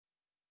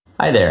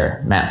Hi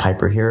there, Matt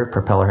Piper here,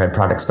 Propellerhead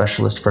Product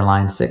Specialist for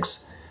Line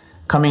 6,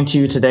 coming to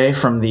you today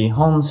from the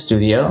home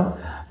studio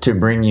to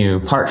bring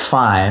you part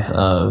 5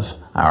 of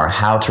our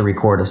How to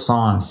Record a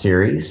Song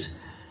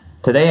series.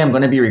 Today I'm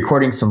going to be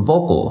recording some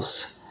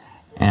vocals,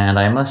 and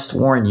I must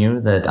warn you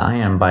that I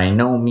am by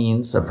no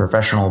means a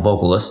professional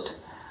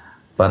vocalist,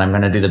 but I'm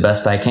going to do the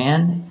best I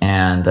can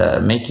and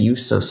make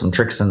use of some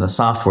tricks in the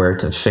software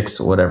to fix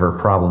whatever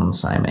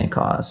problems I may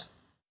cause.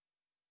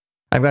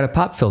 I've got a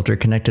pop filter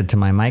connected to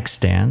my mic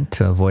stand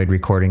to avoid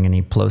recording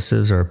any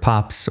plosives or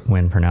pops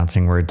when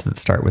pronouncing words that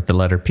start with the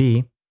letter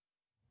P,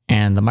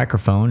 and the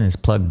microphone is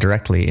plugged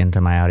directly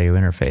into my audio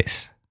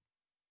interface.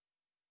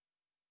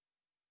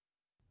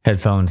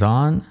 Headphones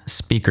on,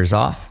 speakers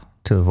off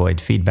to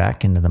avoid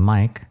feedback into the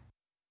mic.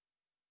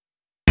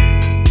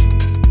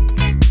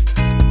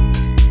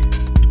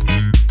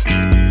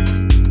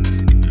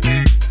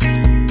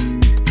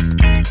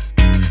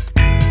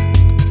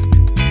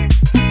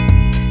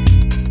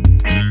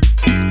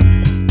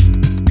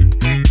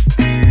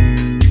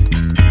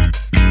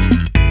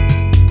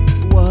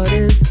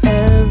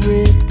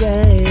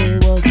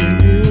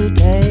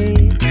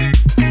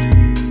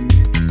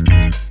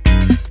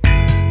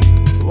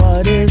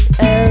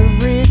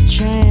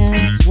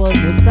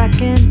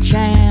 Second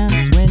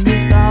chance when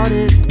you thought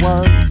it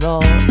was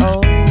all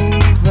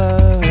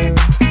over.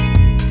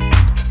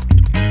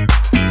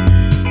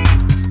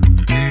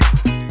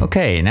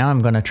 Okay, now I'm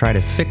going to try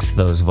to fix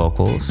those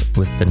vocals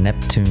with the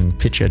Neptune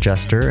pitch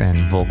adjuster and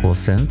vocal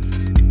synth.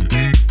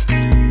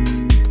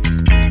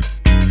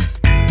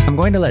 I'm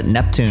going to let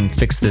Neptune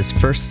fix this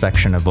first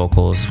section of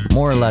vocals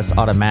more or less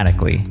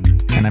automatically,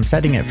 and I'm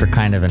setting it for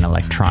kind of an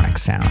electronic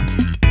sound.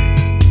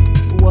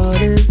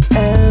 What if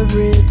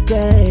every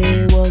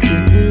day was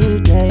a new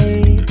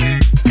day?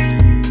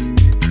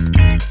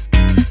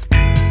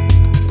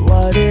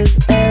 What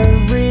if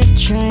every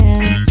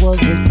chance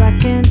was a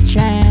second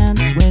chance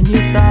when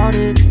you thought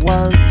it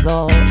was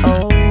all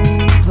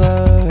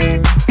over?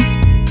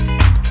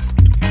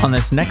 On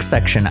this next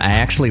section, I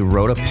actually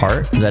wrote a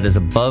part that is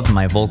above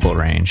my vocal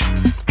range.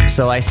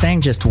 So I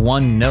sang just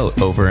one note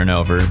over and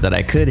over that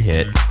I could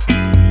hit,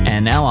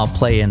 and now I'll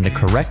play in the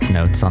correct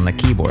notes on the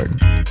keyboard.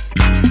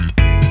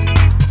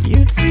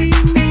 You'd see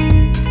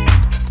me,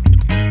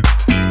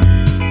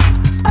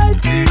 I'd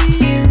see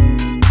you.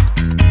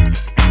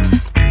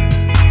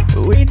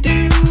 We'd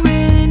do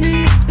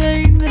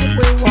anything that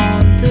we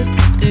wanted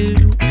to do.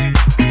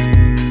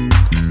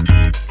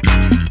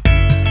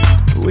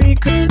 We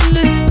could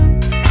live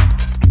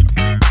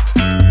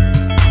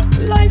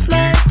life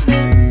like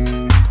this.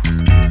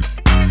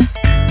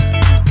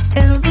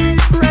 Every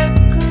breath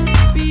could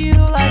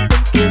feel like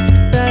the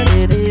gift that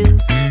it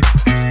is.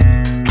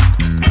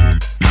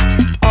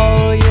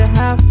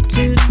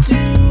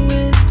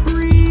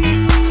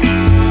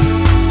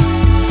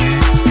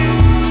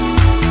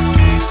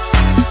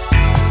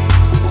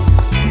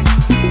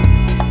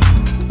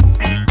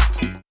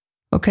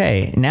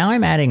 Okay, now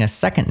I'm adding a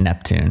second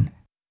Neptune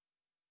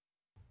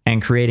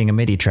and creating a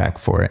MIDI track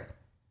for it.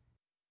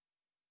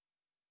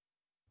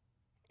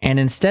 And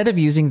instead of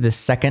using this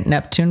second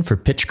Neptune for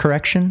pitch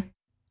correction,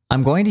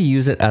 I'm going to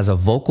use it as a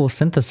vocal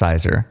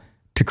synthesizer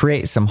to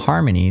create some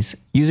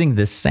harmonies using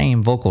this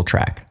same vocal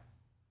track.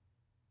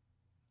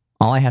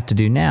 All I have to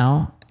do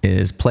now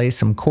is play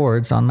some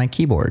chords on my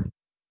keyboard.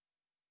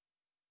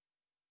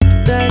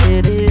 That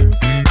it is.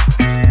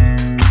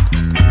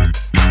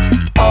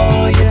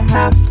 All you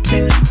have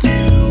to do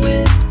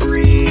is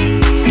breathe.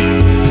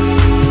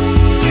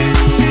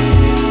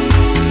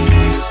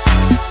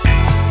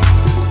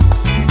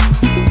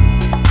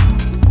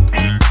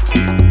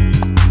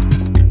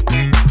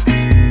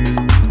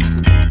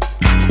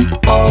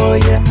 All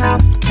you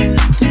have to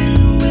do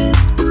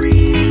is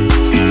breathe.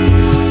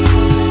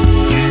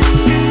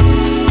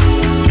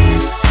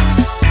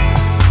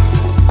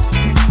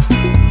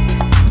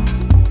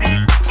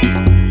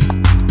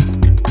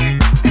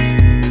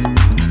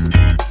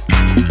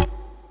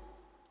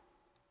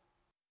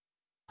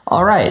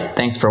 Alright,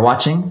 thanks for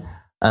watching.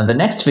 The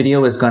next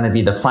video is going to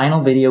be the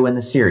final video in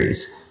the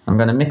series. I'm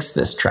going to mix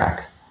this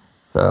track.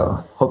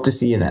 So, hope to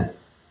see you then.